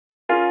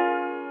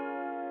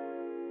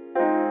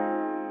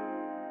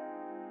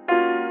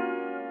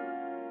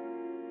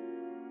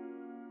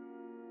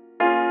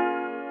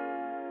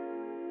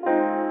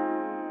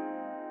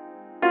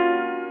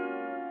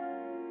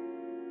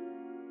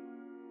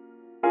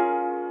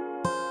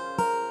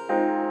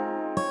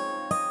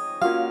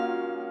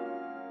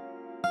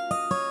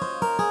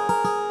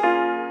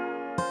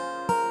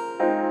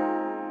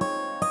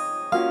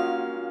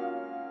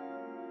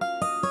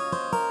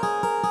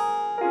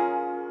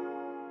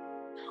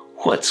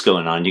What's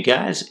going on, you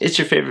guys? It's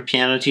your favorite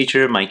piano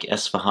teacher, Mike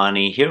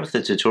Esfahani, here with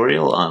a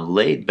tutorial on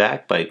Laid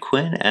Back by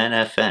Quin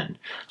NFN.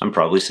 I'm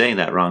probably saying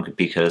that wrong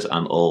because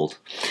I'm old.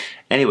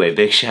 Anyway,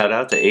 big shout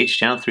out to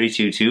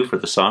HTown322 for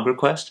the song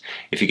request.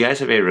 If you guys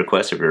have a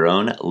request of your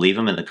own, leave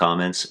them in the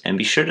comments, and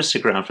be sure to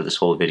stick around for this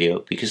whole video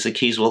because the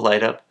keys will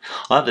light up.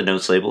 I'll have the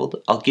notes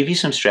labeled. I'll give you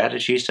some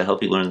strategies to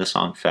help you learn the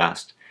song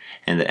fast.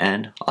 In the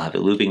end, I'll have it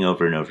looping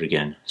over and over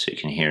again so you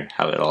can hear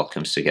how it all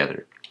comes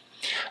together.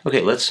 Okay,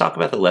 let's talk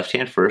about the left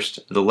hand first.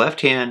 The left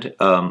hand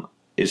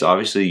is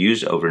obviously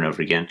used over and over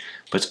again,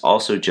 but it's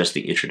also just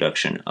the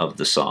introduction of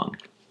the song.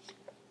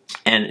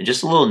 And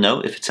just a little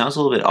note, if it sounds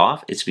a little bit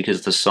off, it's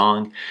because the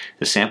song,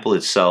 the sample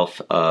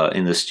itself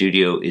in the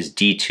studio is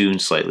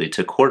detuned slightly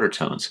to quarter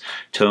tones,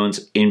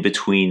 tones in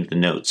between the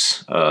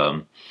notes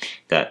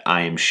that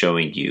I am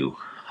showing you.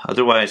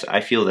 Otherwise, I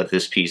feel that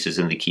this piece is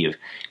in the key of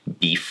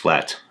B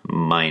flat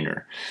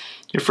minor.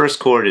 Your first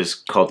chord is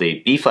called a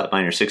B flat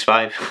minor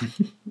 6/5.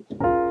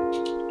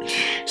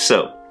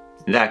 So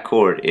that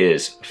chord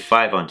is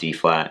 5 on D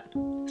flat,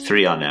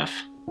 3 on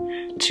F,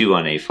 2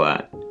 on A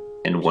flat,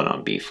 and 1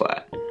 on B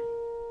flat.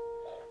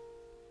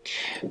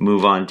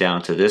 Move on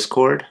down to this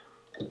chord.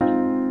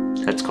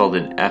 That's called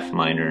an F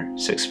minor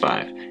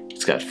 6/5.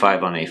 It's got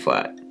 5 on A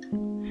flat,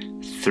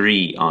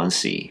 3 on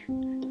C,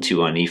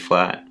 2 on E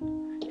flat,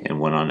 and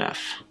 1 on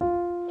F.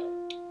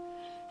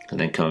 And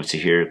then come to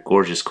here,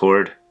 gorgeous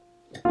chord.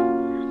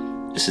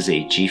 This is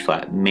a G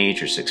flat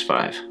major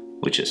 6/5,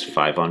 which is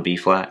 5 on B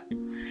flat,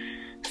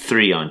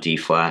 3 on D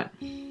flat,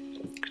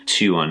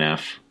 2 on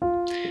F,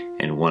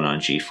 and 1 on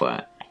G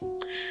flat.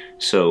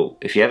 So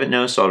if you haven't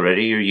noticed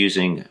already, you're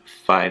using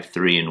 5,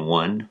 3, and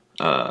 1,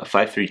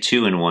 5, 3,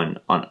 2, and 1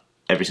 on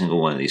every single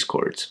one of these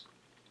chords.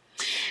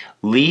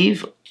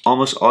 Leave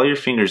almost all your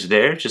fingers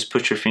there. Just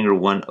put your finger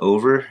 1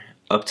 over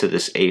up to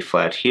this A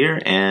flat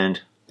here, and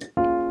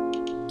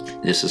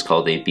this is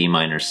called a B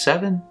minor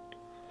 7.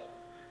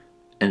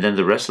 And then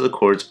the rest of the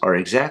chords are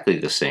exactly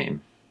the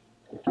same.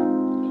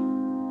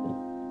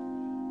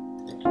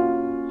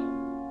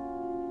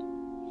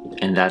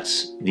 And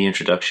that's the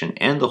introduction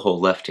and the whole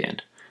left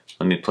hand.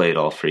 Let me play it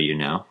all for you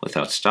now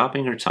without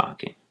stopping or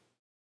talking.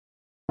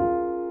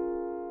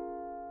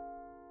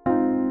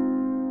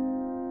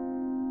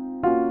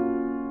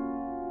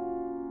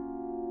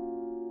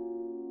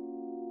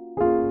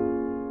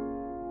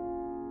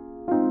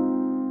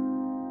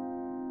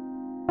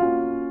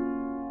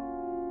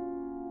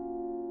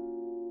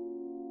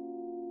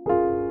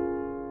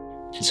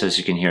 And so as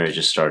you can hear, I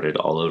just started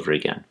all over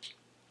again.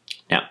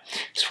 Now,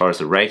 as far as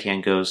the right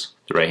hand goes,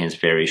 the right hand's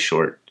very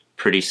short,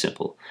 pretty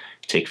simple.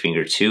 Take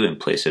finger 2 and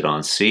place it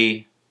on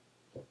C,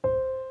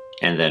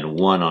 and then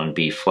 1 on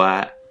B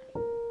flat,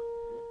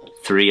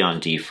 3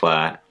 on D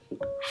flat,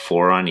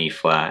 4 on E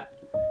flat,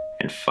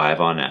 and 5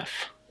 on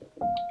F.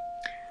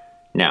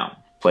 Now,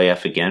 play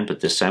F again, but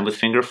this time with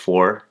finger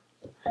 4,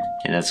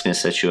 and that's going to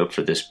set you up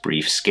for this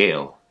brief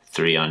scale.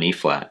 3 on E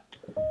flat,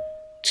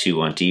 2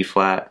 on D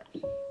flat,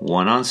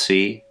 1 on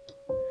C,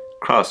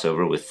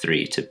 crossover with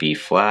 3 to B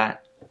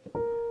flat,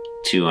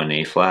 2 on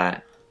A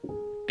flat,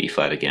 B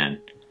flat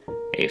again,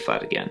 A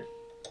flat again.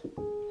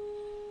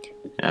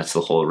 And that's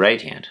the whole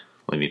right hand.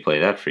 Let me play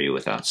that for you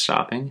without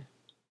stopping.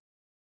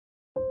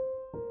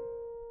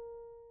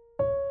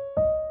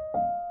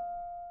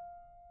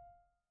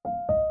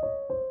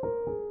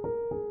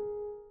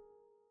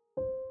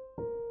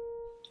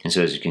 And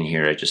so as you can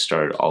hear, I just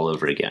started all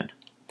over again.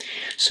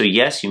 So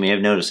yes, you may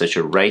have noticed that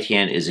your right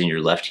hand is in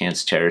your left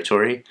hand's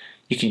territory.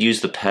 You can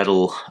use the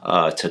pedal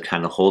to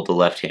kind of hold the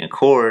left hand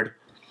chord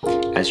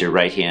as your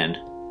right hand,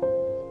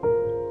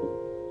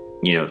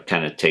 you know,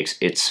 kind of takes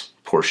its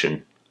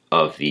portion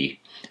of the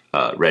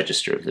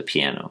register of the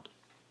piano.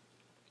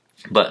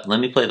 But let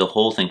me play the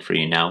whole thing for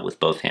you now with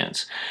both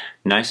hands.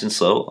 Nice and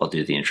slow. I'll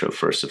do the intro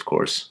first, of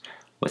course,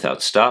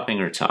 without stopping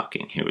or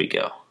talking. Here we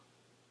go.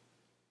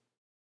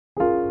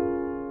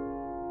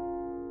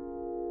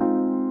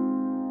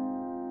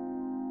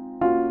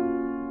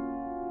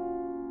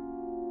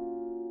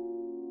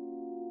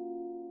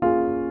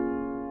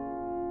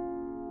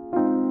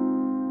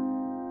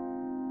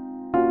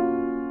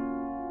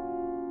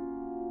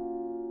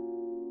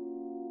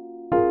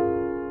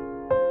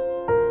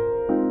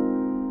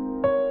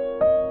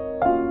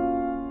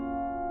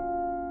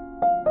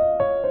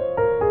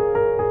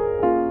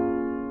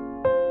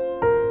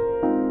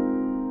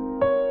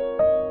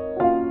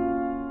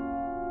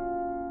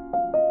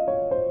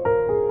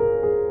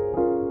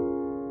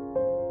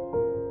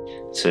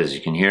 So as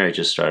you can hear, I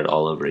just started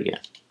all over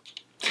again.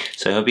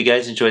 So I hope you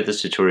guys enjoyed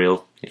this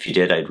tutorial. If you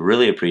did, I'd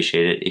really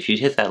appreciate it if you'd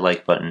hit that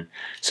like button,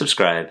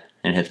 subscribe,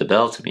 and hit the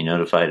bell to be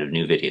notified of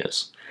new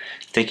videos.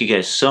 Thank you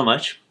guys so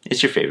much.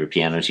 It's your favorite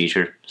piano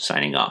teacher,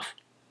 signing off.